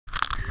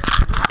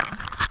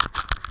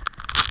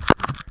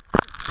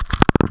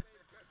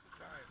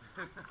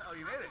Oh,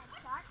 you made it.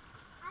 I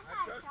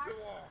touched the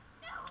wall.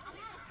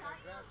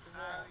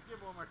 Give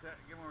one more chance.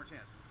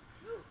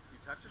 You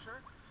touched a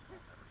shark?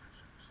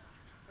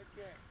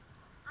 Okay.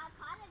 I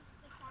caught a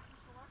shark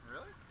before.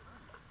 Really?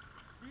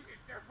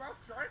 They're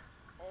both sharks?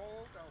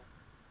 Oh no.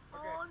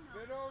 Okay. Oh no.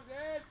 Middle's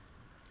in.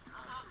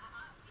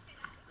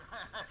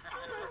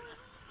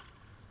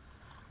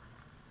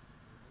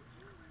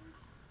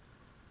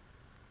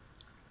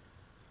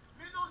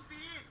 Middle's the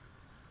it.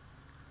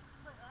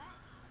 Wait, what?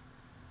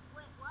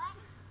 Wait, what?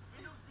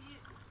 Middle's the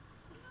it.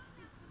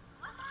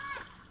 What?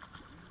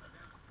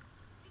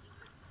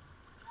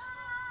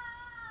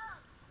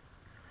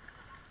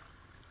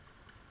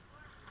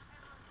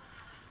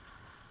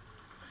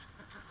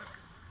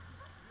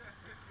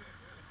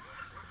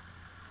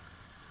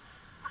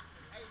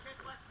 Hey, you can't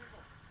flex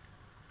people.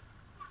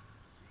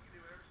 She can do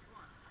whatever she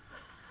wants.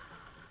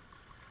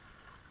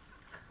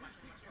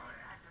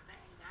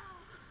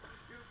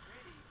 Too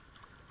pretty.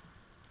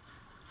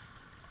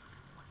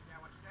 Watch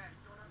your dad.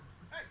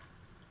 Hey!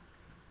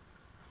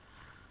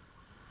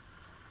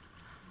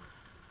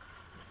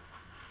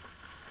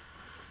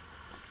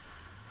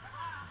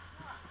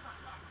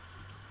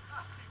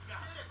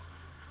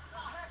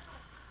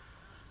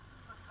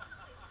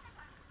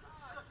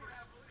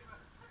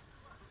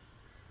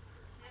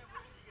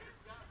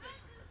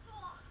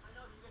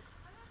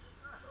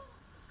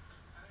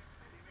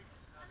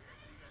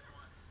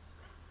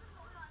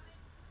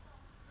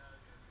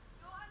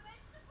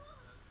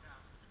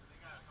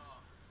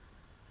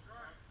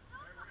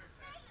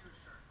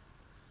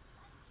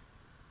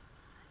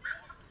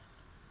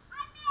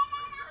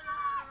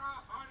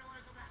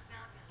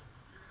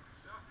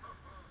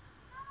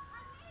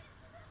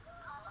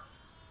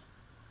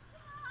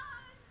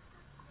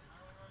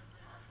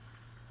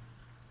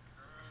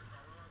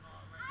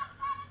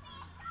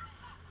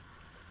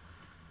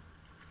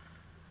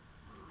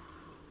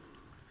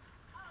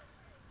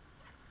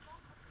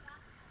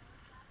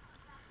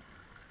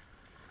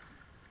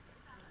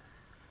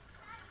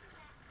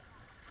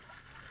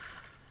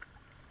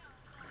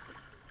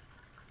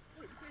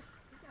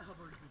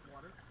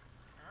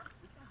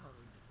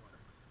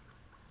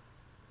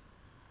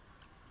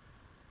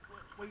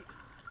 Wait,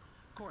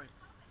 Corey,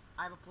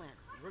 I have a plan.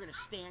 We're gonna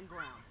stand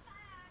ground.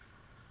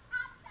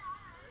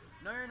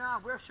 No, you're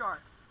not. We're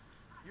sharks.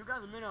 You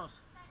guys are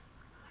minnows.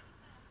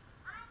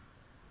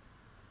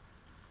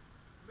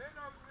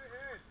 Middle's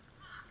in.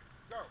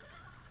 Go.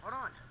 Hold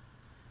on.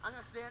 I'm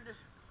gonna stand this.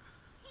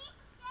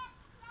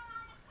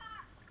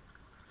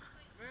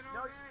 Middle's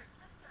No. in.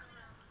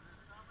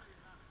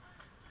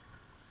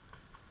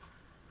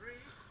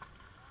 3.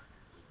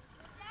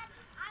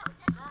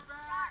 Go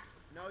back.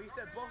 No, you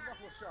said both of us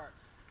were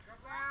sharks. Go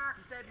back.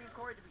 You said me and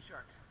Corey to be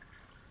sharks.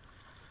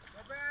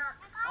 Go back.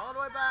 All the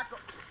way back. Go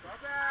back. Go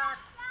back.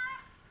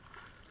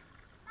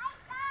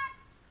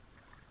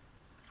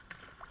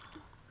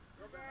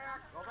 Go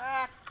back. Go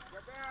back. Go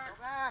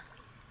back.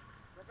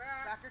 Go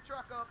back. Back your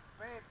truck up.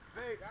 Babe,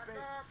 babe, Back babe.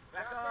 up.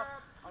 Back Back up.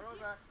 up. All the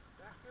way back.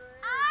 Back to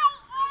it.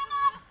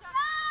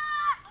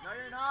 No,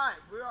 you're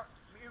not.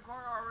 Me and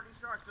Corey are already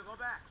sharks, so go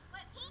back.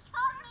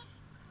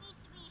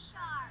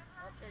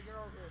 Okay, get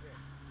over here then.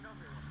 Get over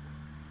here.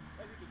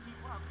 Hey, we can keep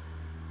up.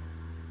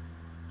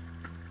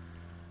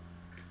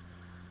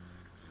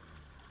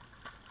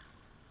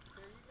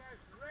 Okay, you guys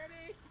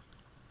ready?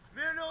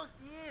 Minnows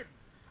in.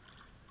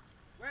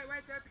 Wait,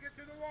 they have to get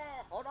to the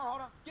wall. Hold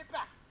on. Get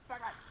back.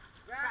 Back.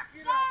 Back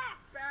it up.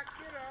 Back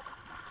it up.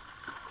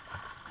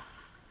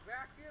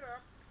 Back it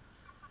up.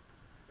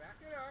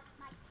 Back it up.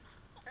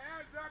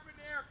 Hands up in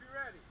the air if you're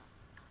ready.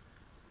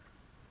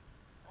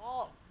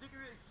 Oh, think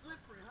you're really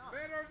slippery, huh?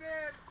 Middle's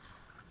in.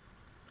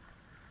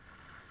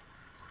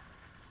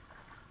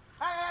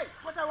 Hey,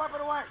 put that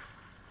weapon away.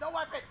 No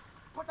weapon.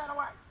 Put that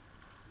away.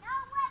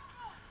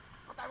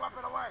 Put that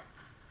weapon away.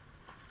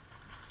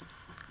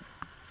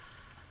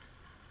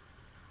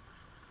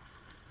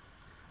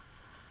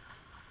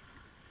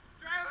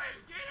 Charlie,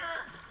 get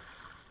her.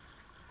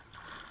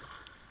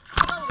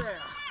 Hello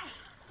there.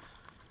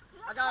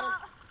 I got him.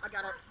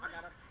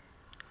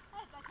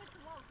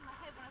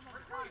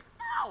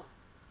 Ow!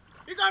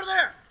 He's out of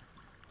there.